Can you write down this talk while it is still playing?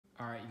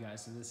All right, you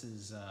guys, so this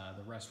is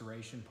the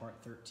restoration part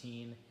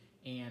 13,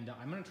 and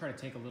I'm gonna try to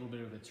take a little bit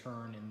of a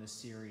turn in this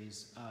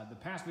series. The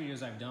past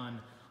videos I've done,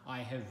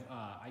 I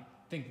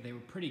think they were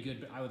pretty good,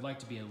 but I would like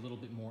to be a little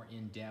bit more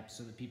in depth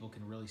so that people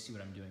can really see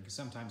what I'm doing. Because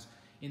sometimes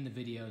in the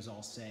videos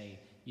I'll say,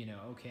 you know,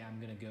 okay, I'm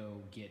gonna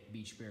go get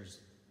Beach Bear's,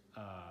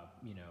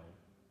 you know,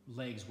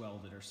 legs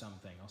welded or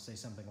something. I'll say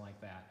something like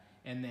that.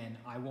 And then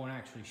I won't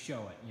actually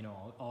show it, you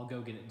know, I'll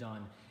go get it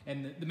done.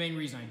 And the main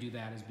reason I do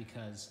that is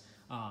because,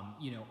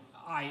 you know,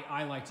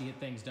 I like to get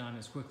things done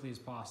as quickly as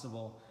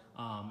possible.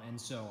 And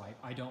so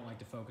I don't like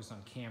to focus on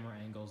camera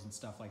angles and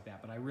stuff like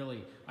that. But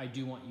I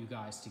do want you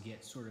guys to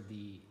get sort of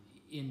the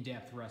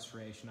in-depth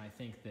restoration. I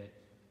think that,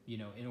 you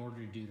know, in order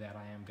to do that,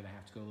 I am gonna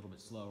have to go a little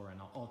bit slower,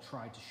 and I'll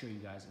try to show you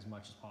guys as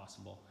much as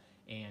possible.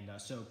 And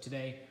so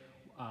today,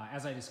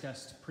 as I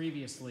discussed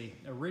previously,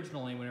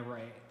 originally whenever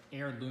I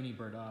aired Looney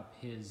Bird up,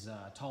 his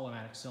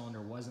Tolomatic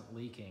cylinder wasn't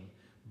leaking,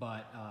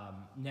 but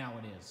now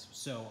it is.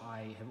 So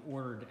I have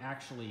ordered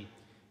actually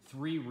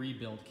 3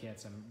 rebuild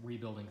kits. I'm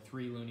rebuilding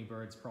 3 Looney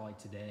Birds probably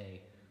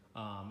today,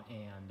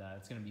 and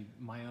it's going to be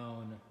my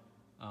own,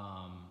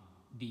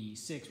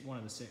 one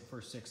of the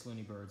first 6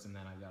 Looney Birds, and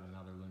then I've got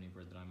another Looney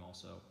Bird that I'm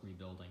also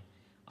rebuilding.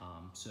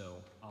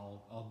 So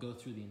I'll go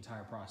through the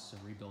entire process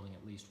of rebuilding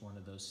at least one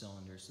of those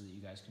cylinders so that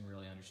you guys can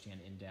really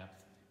understand in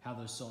depth how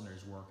those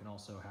cylinders work and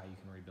also how you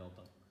can rebuild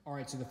them. All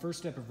right, so the first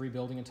step of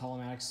rebuilding a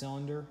Tolomatic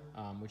cylinder,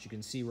 which you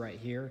can see right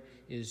here,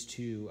 is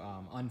to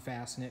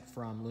unfasten it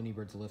from Looney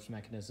Bird's lift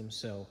mechanism.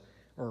 So,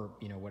 or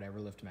you know, whatever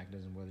lift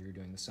mechanism, whether you're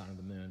doing the sun or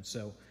the moon.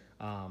 So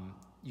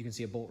you can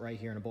see a bolt right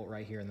here and a bolt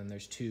right here, and then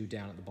there's 2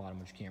 down at the bottom,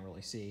 which you can't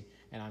really see.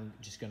 And I'm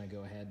just gonna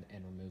go ahead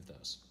and remove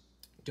those.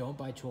 Don't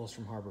buy tools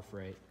from Harbor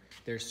Freight.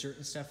 There's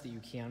certain stuff that you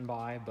can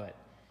buy, but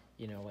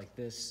you know, like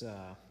this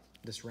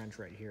wrench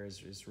right here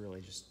is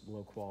really just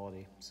low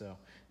quality. So,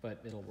 but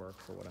it'll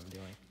work for what I'm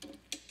doing.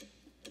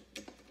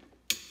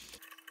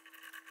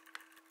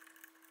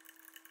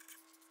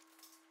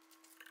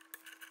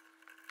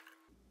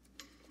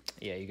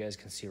 Yeah, you guys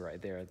can see right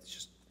there, it's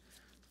just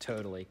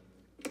totally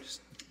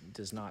just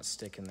does not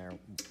stick in there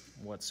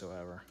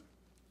whatsoever.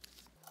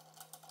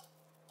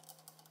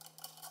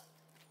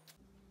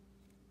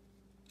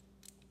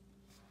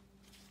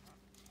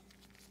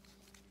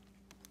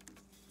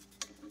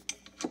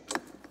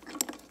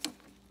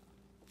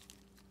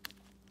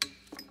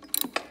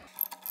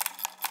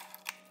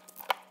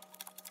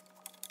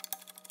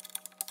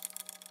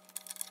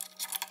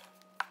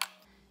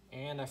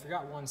 And I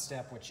forgot one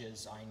step, which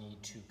is I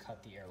need to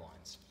cut the air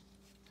lines.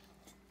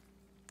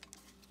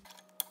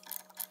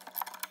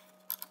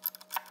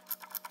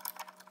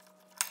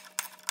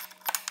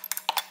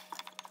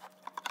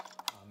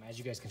 As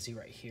you guys can see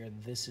right here,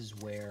 this is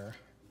where,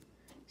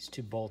 these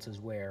 2 bolts is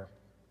where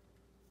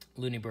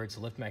Looney Bird's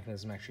lift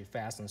mechanism actually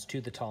fastens to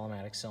the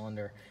Tolomatic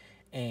cylinder.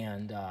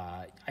 And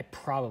I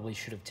probably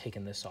should have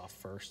taken this off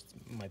first.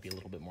 It might be a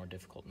little bit more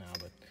difficult now,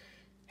 but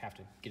have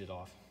to get it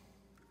off.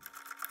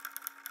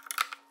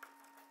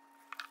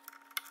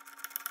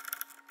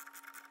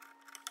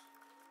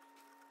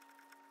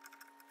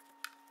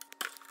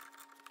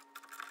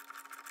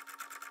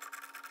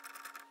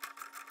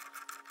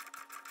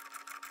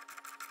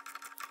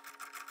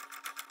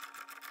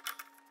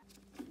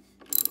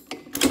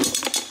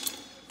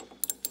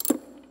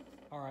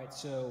 All right,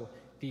 so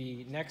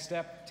the next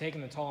step,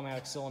 taking the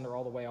Tolomatic cylinder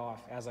all the way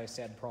off. As I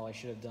said, probably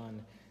should have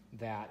done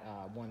that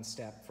one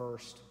step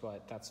first,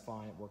 but that's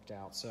fine, it worked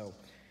out. So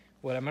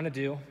what I'm gonna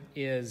do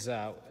is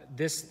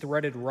this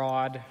threaded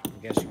rod, I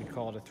guess you could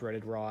call it a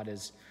threaded rod,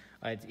 is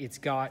it's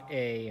got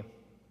a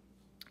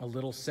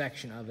little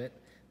section of it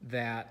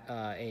that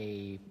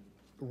a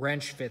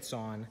wrench fits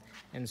on.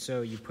 And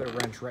so you put a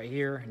wrench right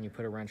here and you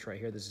put a wrench right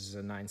here. This is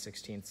a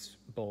 9/16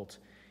 bolt.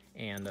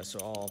 And so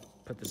I'll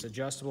put this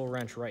adjustable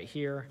wrench right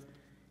here,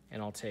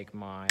 and I'll take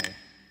my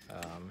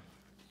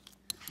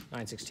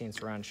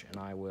 9/16 wrench and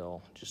I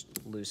will just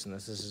loosen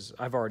this.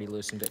 I've already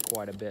loosened it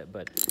quite a bit,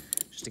 but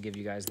just to give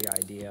you guys the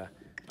idea.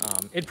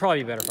 It'd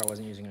probably be better if I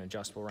wasn't using an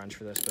adjustable wrench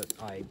for this, but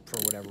I, for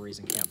whatever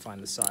reason, can't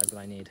find the size that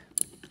I need.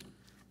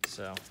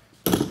 So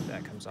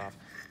that comes off.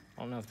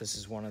 I don't know if this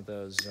is one of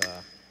those,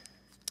 what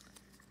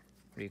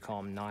do you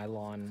call them,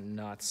 nylon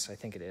nuts? I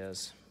think it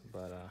is,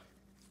 but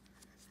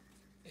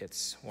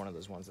it's one of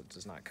those ones that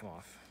does not come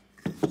off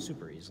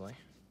super easily.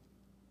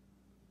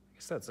 I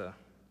guess that's a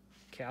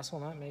castle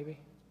nut, maybe?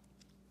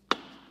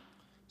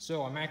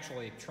 So I'm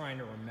actually trying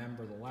to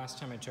remember the last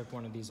time I took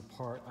one of these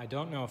apart. I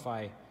don't know if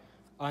I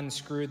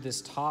unscrewed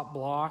this top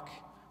block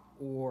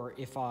or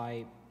if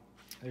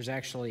there's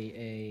actually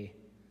a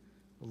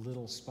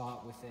little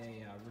spot with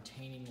a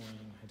retaining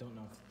ring. I don't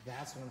know if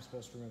that's what I'm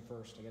supposed to remove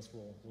first. I guess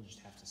we'll just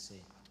have to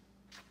see.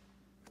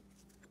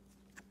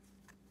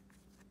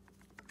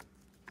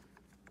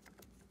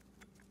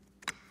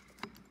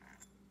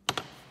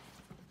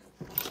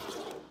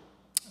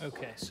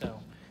 Okay, so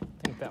I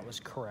think that was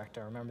correct.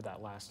 I remember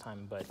that last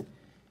time, but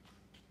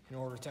in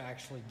order to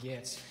actually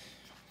get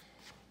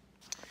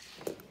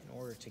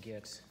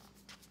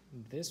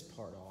this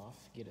part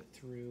off, get it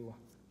through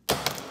the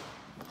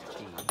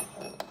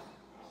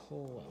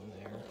hole in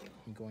there,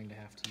 I'm going to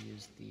have to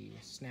use the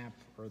snap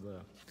or the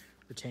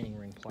retaining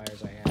ring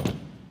pliers I have.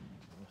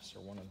 These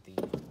are one of the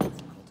difficult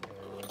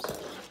areas.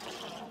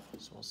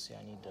 So we'll see,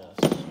 I need to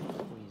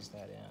squeeze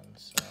that in.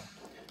 So I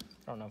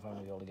don't know if I'm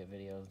gonna be able to get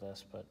video of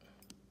this, but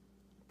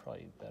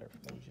probably better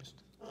for me to just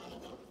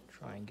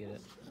try and get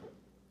it.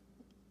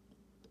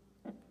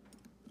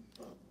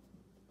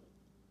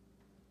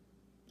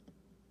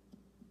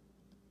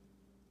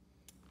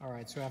 All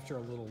right, so after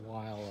a little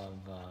while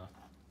of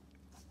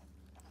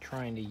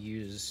trying to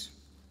use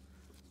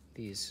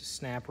these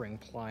snap ring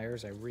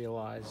pliers, I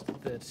realized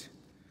that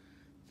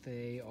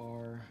the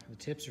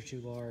tips are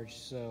too large,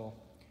 so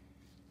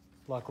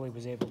luckily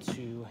was able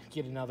to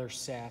get another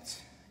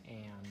set,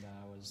 and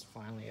I was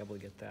finally able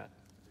to get that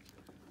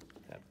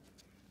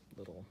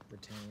little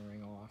retaining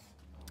ring off.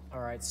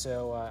 All right,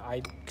 so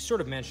I sort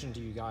of mentioned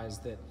to you guys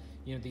that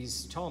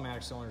these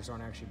Tolomatic cylinders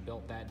aren't actually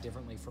built that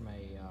differently from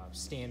a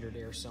standard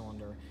air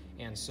cylinder,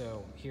 and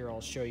so here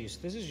I'll show you. So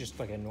this is just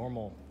like a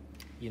normal,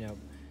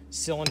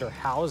 cylinder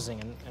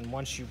housing, and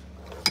once you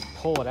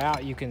pull it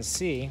out, you can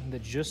see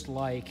that just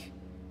like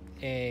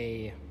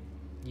a,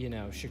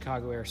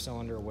 Chicago air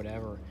cylinder or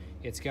whatever,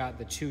 it's got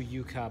the two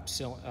U-cup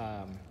seals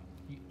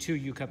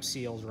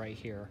right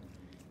here,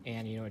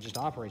 and it just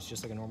operates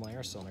just like a normal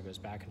air cylinder, goes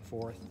back and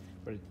forth.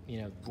 But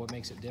what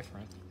makes it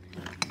different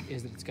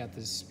is that it's got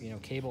this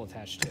cable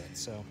attached to it.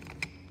 So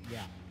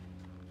yeah.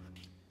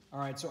 All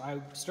right, so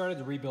I started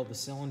to rebuild the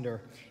cylinder,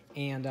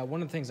 and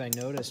one of the things I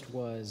noticed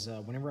was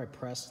whenever I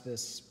pressed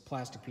this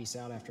plastic piece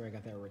out after I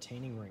got that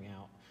retaining ring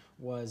out,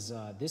 was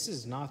this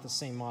is not the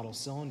same model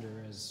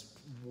cylinder as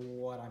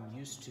what I'm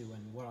used to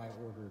and what I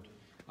ordered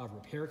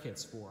repair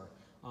kits for.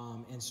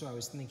 And so I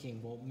was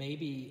thinking, well,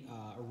 maybe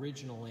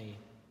originally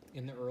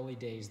in the early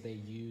days they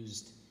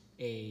used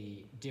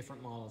a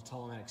different model of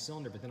Tolomatic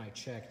cylinder, but then I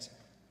checked.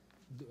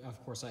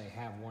 Of course, I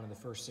have one of the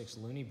first 6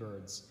 Looney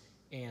Birds,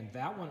 and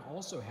that one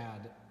also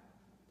had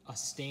a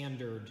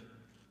standard,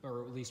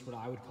 or at least what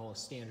I would call a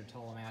standard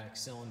Tolomatic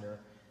cylinder.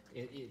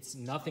 It's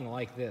nothing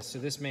like this, so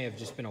this may have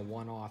just been a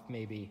one-off,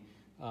 maybe.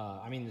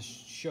 I mean, the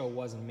show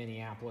was in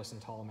Minneapolis,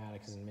 and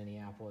Tolomatic is in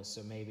Minneapolis,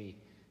 so maybe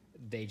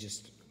they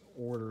just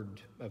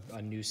ordered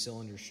a new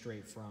cylinder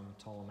straight from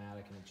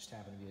Tolomatic, and it just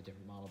happened to be a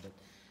different model. But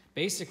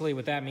basically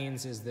what that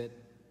means is that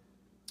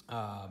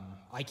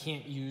I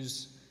can't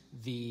use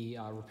the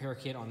repair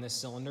kit on this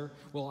cylinder.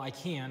 Well, I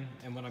can,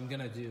 and what I'm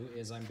gonna do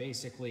is I'm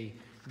basically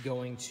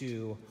going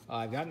to,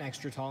 I've got an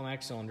extra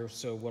Tolomatic cylinder,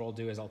 so what I'll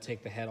do is I'll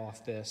take the head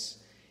off this,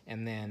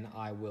 and then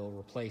I will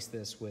replace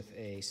this with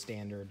a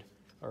standard,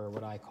 or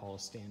what I call a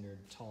standard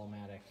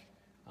Tolomatic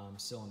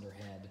cylinder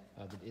head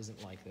that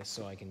isn't like this,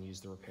 so I can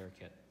use the repair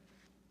kit.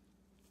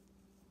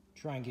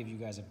 Try and give you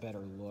guys a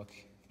better look,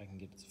 if I can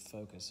get it to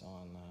focus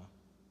on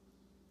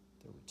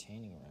the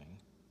retaining ring,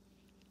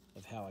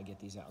 of how I get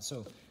these out.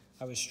 So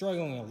I was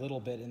struggling a little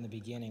bit in the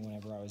beginning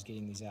whenever I was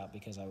getting these out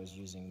because I was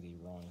using the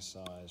wrong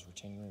size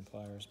retaining ring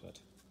pliers, but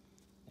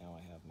now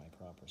I have my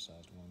proper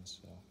sized ones,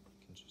 so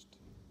I can just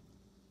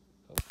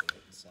hopefully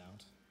get this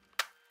out.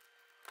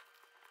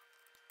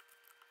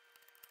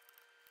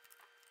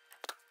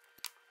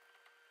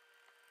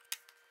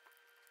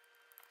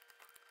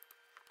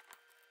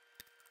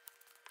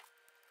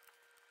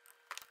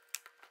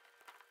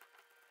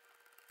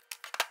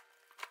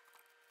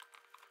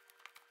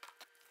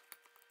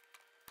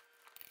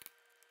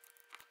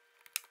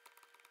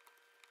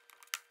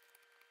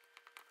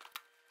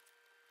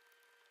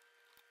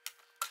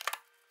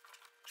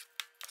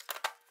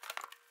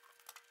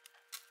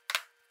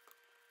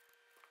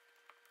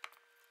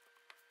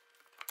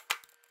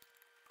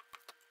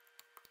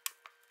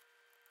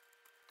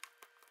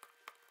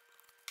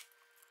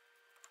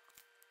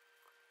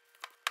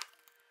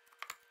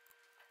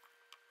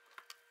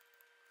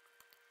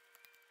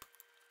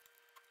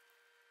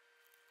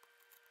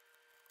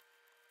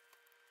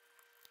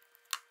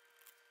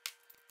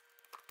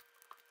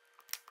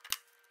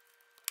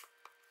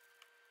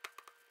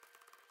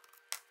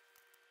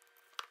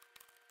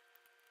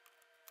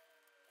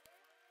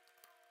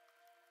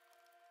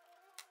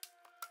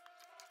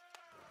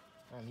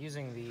 I'm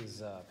using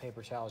these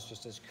paper towels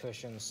just as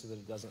cushions so that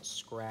it doesn't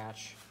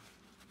scratch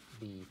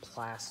the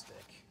plastic.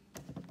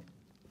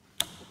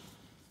 Okay,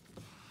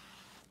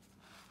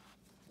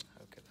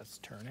 that's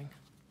turning.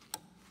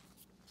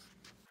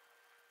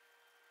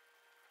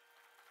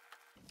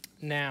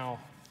 Now,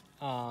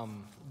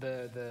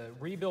 the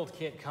rebuild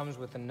kit comes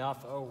with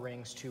enough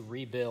O-rings to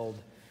rebuild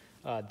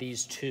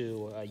these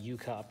two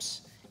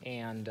U-cups.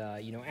 And,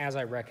 as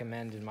I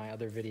recommend in my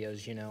other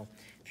videos,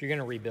 if you're going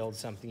to rebuild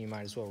something, you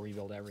might as well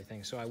rebuild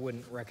everything. So I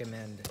wouldn't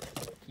recommend,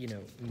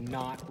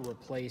 not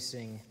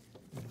replacing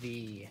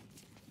the,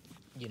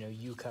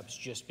 U-cups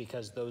just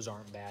because those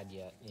aren't bad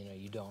yet.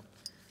 You don't.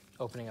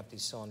 Opening up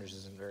these cylinders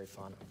isn't very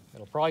fun.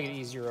 It'll probably get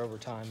easier over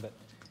time, but,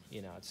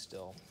 it's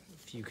still,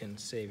 if you can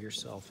save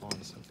yourself on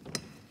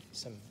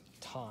some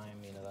time,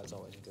 that's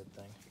always a good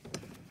thing.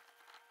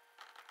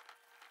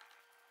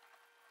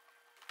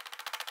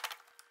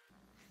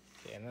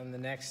 Okay, and then the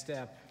next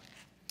step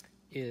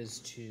is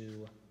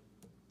to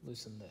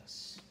loosen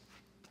this.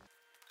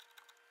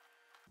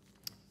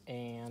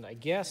 And I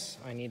guess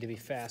I need to be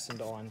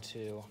fastened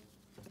onto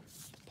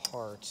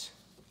part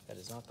that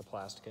is not the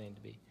plastic. I need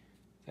to be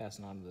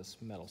fastened onto this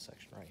metal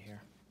section right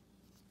here.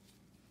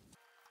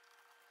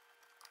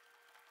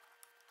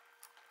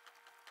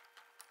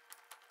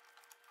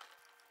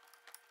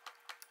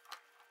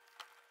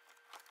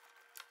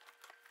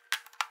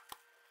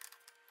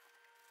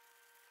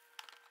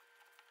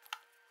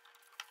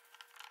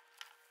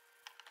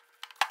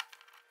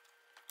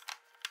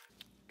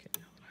 Okay,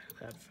 now that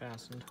I have that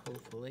fastened,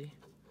 hopefully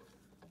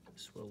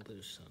this will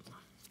loosen.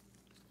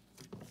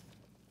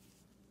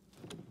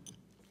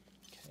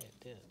 Okay, it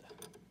did.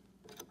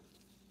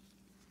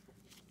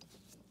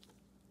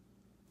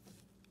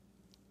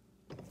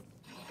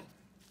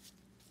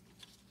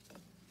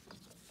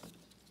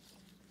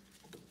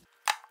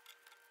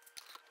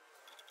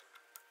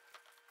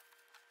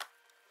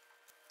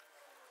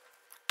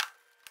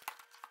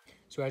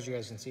 So as you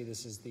guys can see,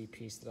 this is the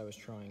piece that I was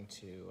trying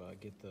to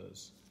get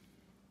those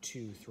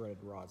two threaded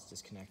rods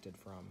disconnected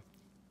from.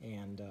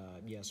 And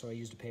yeah, so I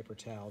used a paper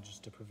towel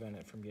just to prevent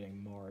it from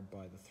getting marred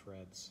by the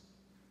threads.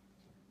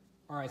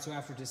 All right, so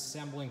after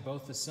disassembling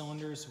both the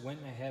cylinders, went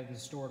ahead and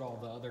stored all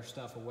the other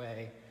stuff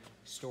away.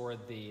 Stored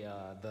the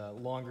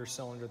longer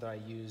cylinder that I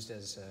used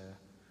as,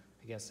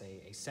 I guess,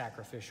 a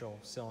sacrificial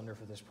cylinder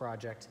for this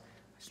project.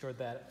 I stored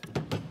that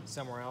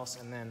somewhere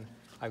else, and then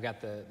I've got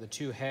the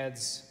two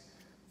heads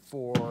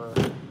for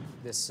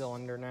this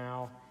cylinder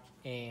now,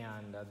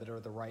 and that are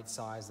the right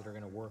size, that are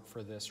going to work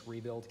for this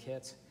rebuild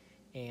kit.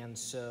 And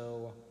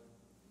so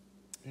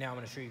now I'm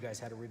going to show you guys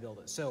how to rebuild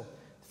it. So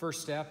the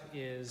first step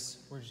is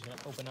we're just going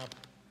to open up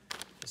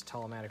this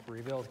Tolomatic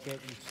rebuild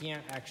kit. You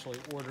can't actually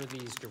order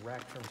these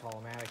direct from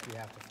Tolomatic. You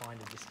have to find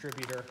a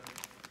distributor.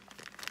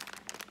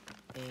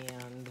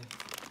 And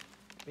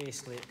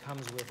basically it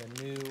comes with a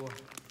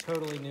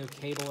totally new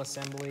cable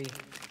assembly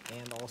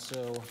and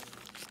also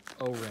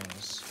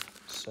O-rings.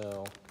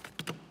 So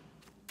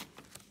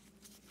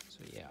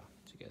yeah,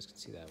 so you guys can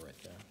see that right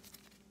there.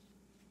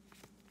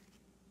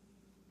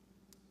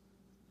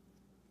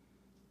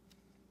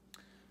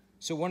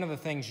 So one of the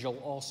things you'll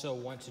also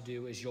want to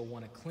do is you'll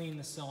want to clean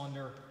the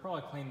cylinder,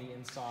 probably clean the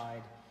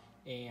inside,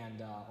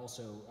 and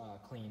also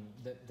clean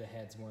the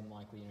heads more than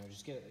likely.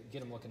 Just get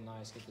them looking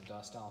nice, get the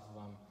dust off of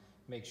them,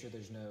 make sure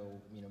there's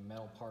no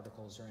metal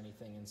particles or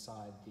anything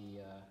inside the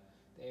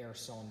air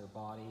cylinder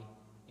body,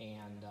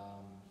 and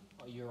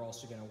you're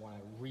also going to want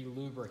to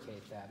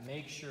re-lubricate that.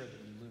 Make sure that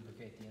you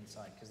lubricate the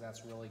inside, because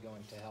that's really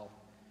going to help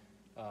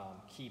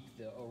keep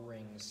the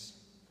O-rings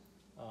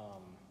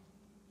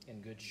in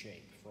good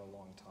shape for a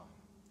long time.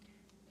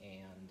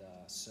 And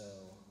so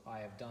I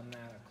have done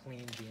that. I've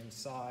cleaned the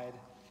inside,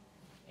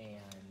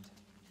 and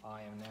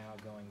I am now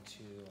going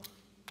to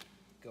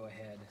go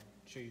ahead and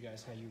show you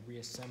guys how you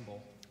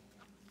reassemble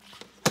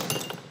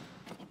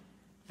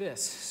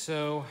this.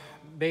 So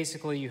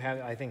basically you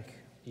have, I think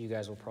you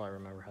guys will probably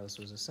remember how this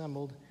was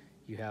assembled.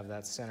 You have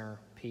that center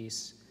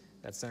piece,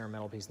 that center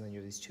metal piece, and then you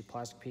have these two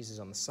plastic pieces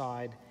on the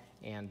side,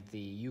 and the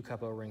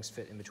U-cup O-rings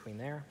fit in between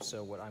there.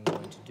 So what I'm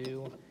going to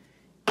do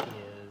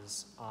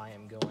is I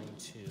am going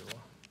to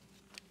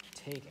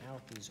take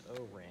out these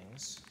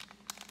O-rings.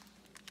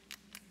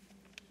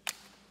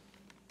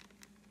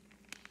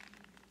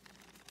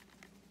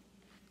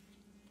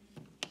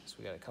 So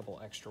we got a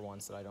couple extra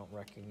ones that I don't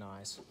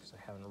recognize because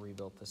I haven't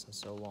rebuilt this in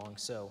so long.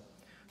 So,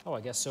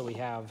 I guess so we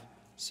have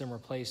some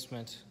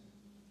replacement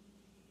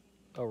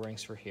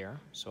O-rings for here.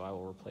 So I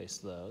will replace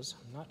those.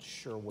 I'm not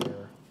sure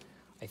where,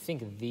 I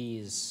think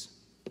these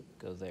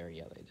go there.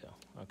 Yeah, they do.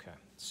 Okay,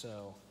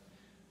 so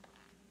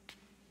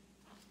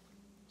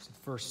the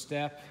first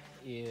step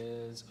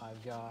is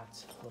I've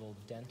got a little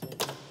dental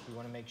pick. You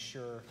want to make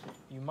sure,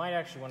 you might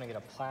actually want to get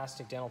a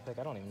plastic dental pick.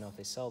 I don't even know if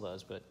they sell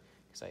those, but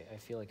because I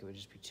feel like it would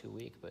just be too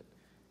weak, but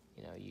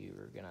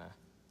you're going to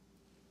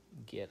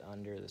get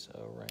under this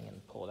O-ring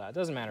and pull it out. It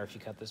doesn't matter if you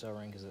cut this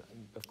O-ring because,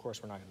 of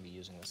course, we're not going to be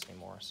using this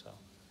anymore, so,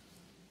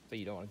 but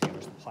you don't want to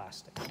damage the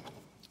plastic.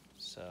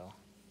 So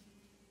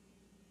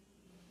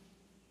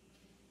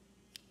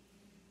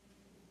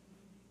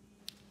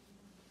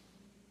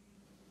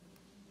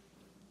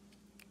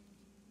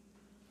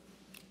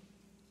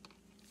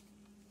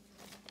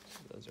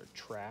those are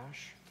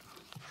trash.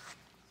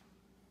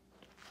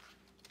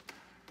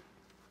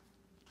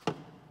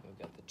 We've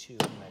got the two.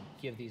 I'm going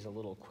to give these a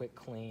little quick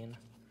clean.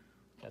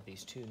 Got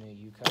these two new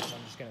U-cups.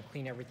 I'm just going to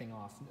clean everything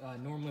off.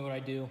 Normally what I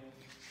do,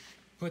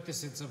 put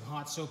this in some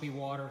hot soapy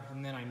water,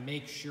 and then I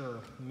make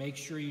sure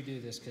you do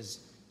this, because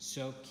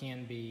soap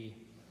can be,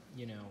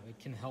 it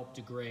can help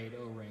degrade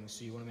O-rings.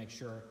 So you want to make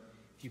sure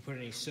if you put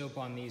any soap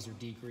on these or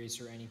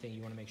degrease or anything,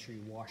 you want to make sure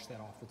you wash that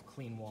off with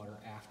clean water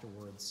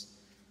afterwards.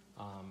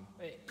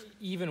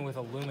 Even with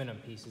aluminum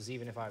pieces,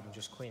 even if I'm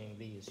just cleaning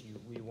these,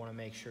 we want to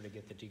make sure to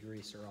get the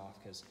degreaser off,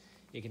 because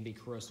it can be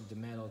corrosive to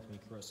metal, it can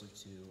be corrosive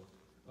to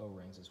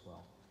O-rings as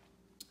well.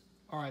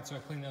 All right, so I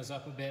cleaned those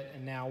up a bit,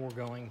 and now we're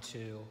going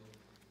to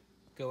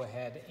go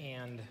ahead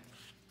and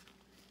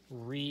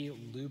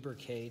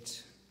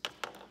re-lubricate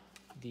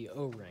the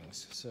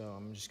O-rings. So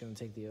I'm just gonna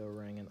take the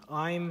O-ring, and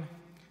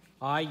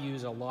I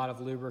use a lot of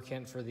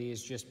lubricant for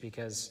these just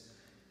because,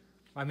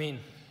 I mean,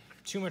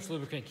 too much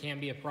lubricant can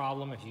be a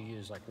problem if you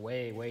use like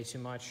way too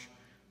much,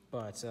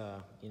 but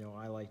you know,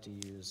 I like to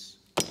use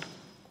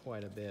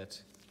quite a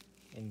bit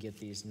and get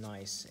these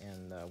nice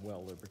and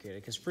well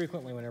lubricated, because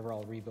frequently whenever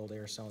I'll rebuild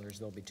air cylinders,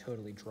 they'll be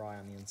totally dry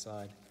on the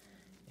inside,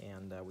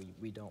 and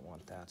we don't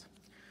want that.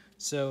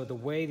 So the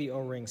way the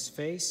O-rings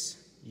face,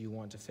 you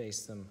want to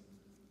face them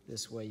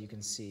this way. You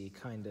can see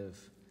kind of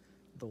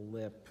the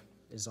lip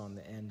is on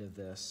the end of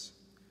this,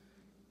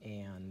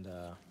 and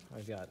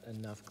I've got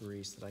enough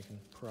grease that I can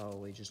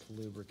probably just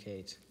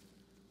lubricate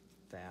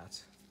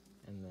that,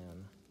 and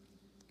then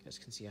you guys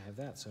can see I have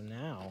that. So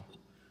now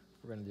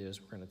what we're going to do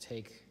is we're going to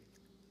take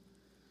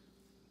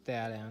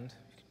that end,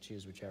 you can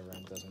choose whichever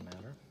end, doesn't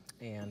matter,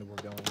 and we're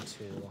going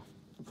to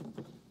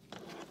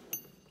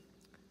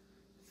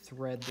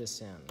thread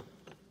this in.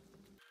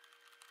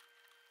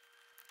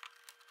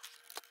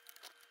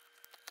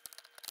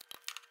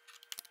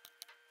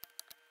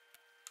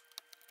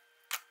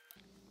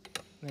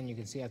 And then you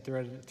can see I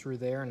threaded it through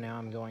there, and now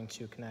I'm going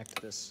to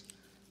connect this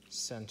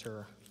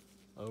center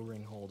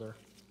O-ring holder.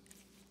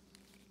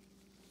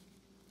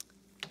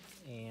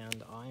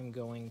 And I'm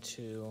going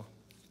to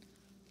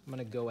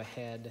go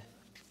ahead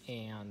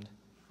and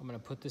I'm going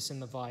to put this in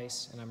the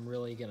vise, and I'm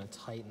really going to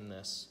tighten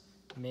this.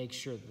 Make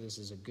sure that this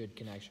is a good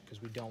connection,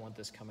 because we don't want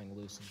this coming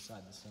loose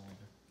inside the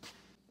cylinder.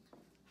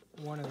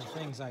 One of the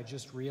things I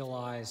just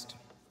realized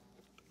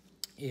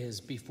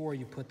is before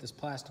you put this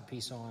plastic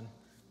piece on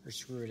or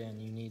screw it in,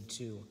 you need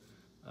to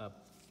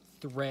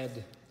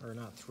thread, or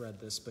not thread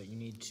this, but you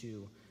need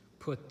to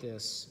put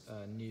this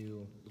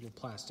new little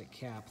plastic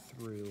cap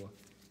through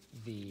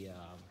the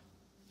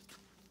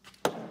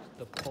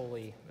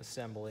pulley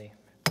assembly.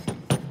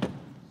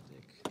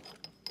 Stick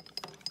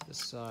this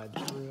side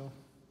through.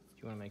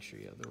 You want to make sure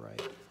you have the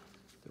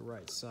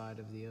right side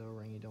of the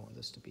O-ring. You don't want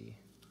this to be,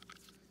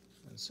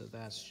 and so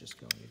that's just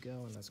going to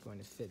go, and that's going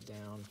to fit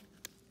down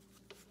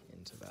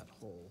into that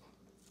hole.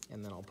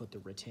 And then I'll put the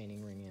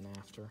retaining ring in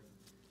after.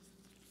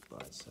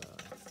 But, so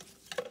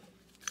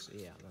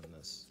yeah, then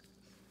this,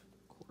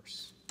 of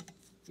course.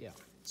 Yeah,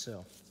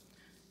 so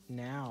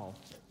now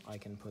I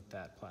can put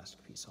that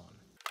plastic piece on.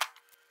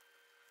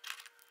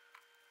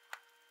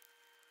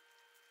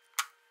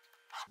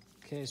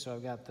 Okay, so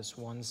I've got this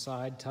one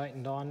side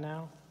tightened on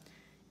now,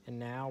 and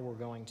now we're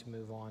going to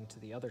move on to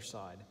the other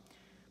side.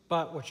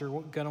 But what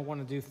you're gonna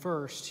wanna do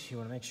first, you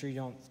wanna make sure you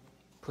don't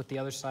put the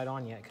other side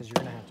on yet, because you're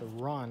gonna have to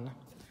run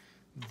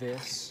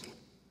this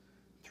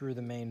through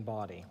the main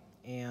body.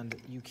 And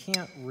you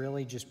can't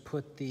really just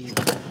put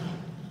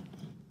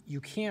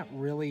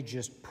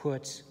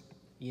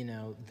you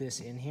know, this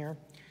in here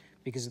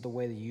because of the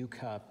way the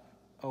U-cup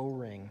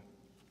O-ring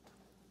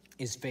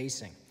is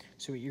facing.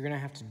 So what you're gonna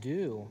have to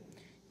do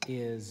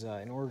is,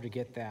 in order to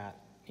get that,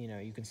 you know,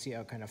 you can see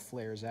how it kind of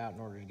flares out. In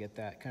order to get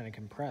that kind of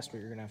compressed, what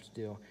you're gonna have to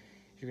do,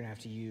 you're gonna have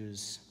to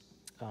use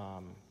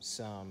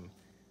some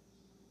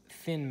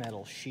thin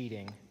metal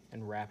sheeting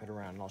and wrap it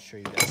around, and I'll show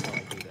you guys how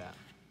I do that.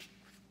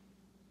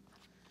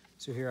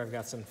 So here I've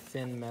got some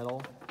thin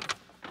metal,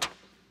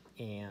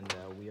 and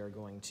we are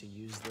going to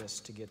use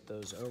this to get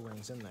those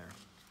O-rings in there.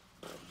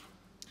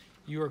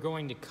 You are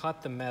going to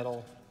cut the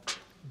metal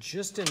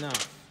just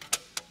enough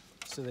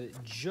so that it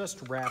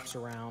just wraps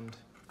around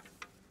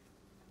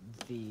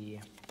the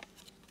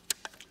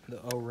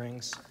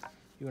O-rings.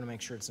 You want to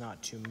make sure it's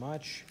not too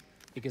much,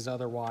 because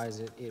otherwise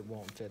it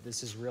won't fit.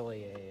 This is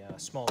really a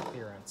small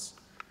clearance,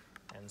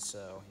 and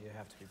so you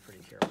have to be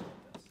pretty careful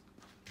with this.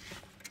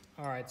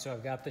 All right, so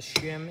I've got the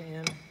shim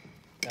in.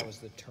 That was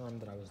the term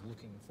that I was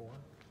looking for.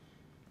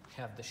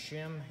 Have the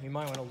shim. You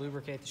might want to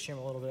lubricate the shim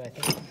a little bit. I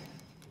think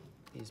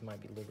these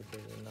might be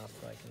lubricated enough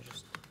that I can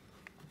just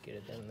get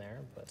it in there,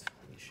 but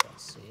we shall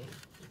see.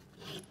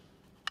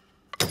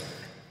 I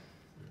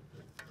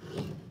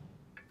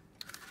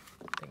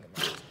think I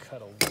might just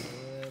cut a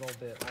little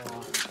bit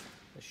off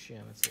the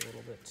shim. It's a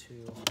little bit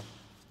too...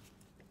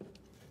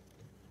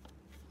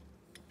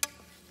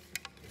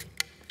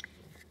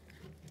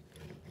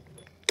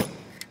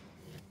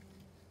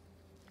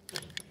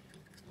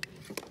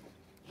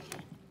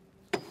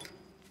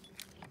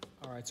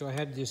 All right, so I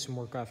had to do some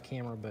work off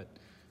camera, but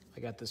I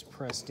got this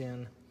pressed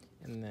in,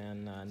 and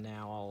then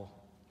now I'll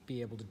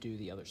be able to do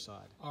the other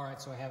side. All right,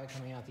 so I have it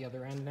coming out the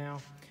other end now.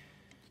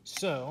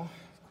 So,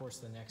 of course,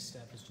 the next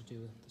step is to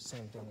do the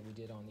same thing that we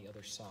did on the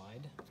other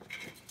side,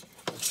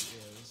 which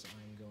is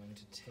I'm going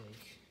to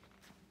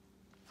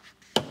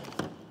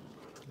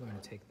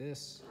take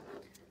this,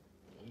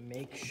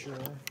 make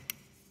sure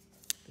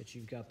that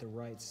you've got the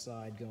right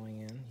side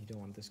going in. You don't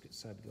want this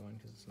side to go in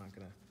because it's not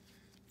going to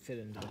fit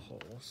into the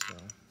hole, so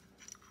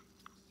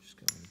just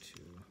going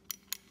to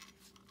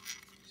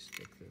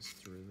stick this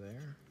through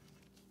there.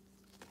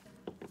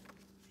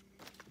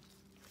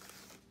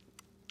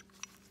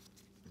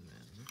 And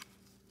then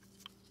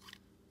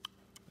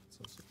that's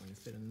also going to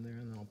fit in there,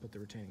 and then I'll put the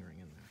retaining ring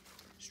in there.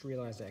 Just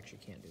realized I actually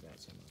can't do that,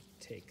 so I'm going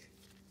to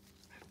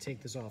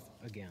take this off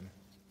again.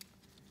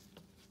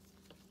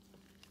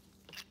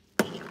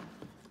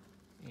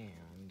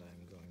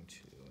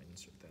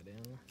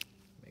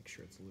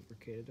 sure it's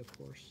lubricated, of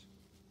course.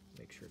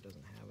 Make sure it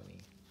doesn't have any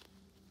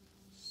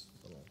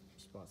little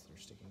spots that are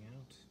sticking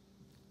out.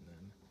 And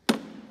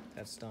then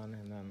that's done,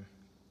 and then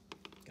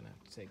gonna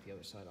have to take the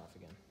other side off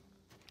again.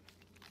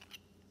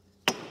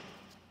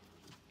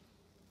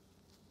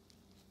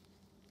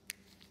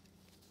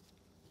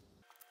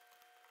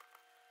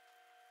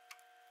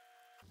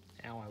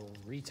 Now I will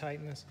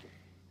retighten this,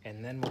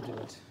 and then we'll do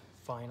it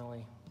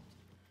finally.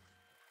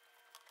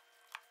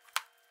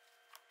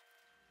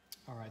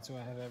 All right, so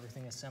I have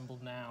everything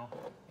assembled now,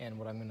 and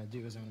what I'm gonna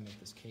do is I'm gonna make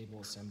this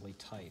cable assembly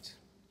tight.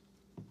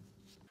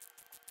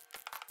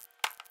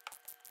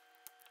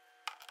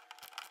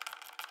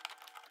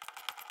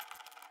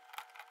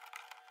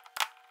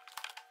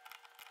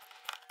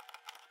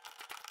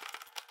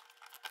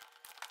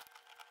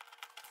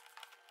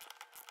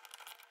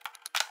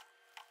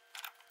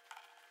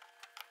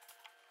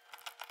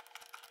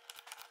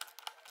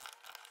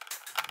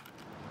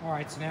 All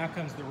right, so now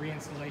comes the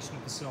reinstallation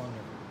of the cylinder.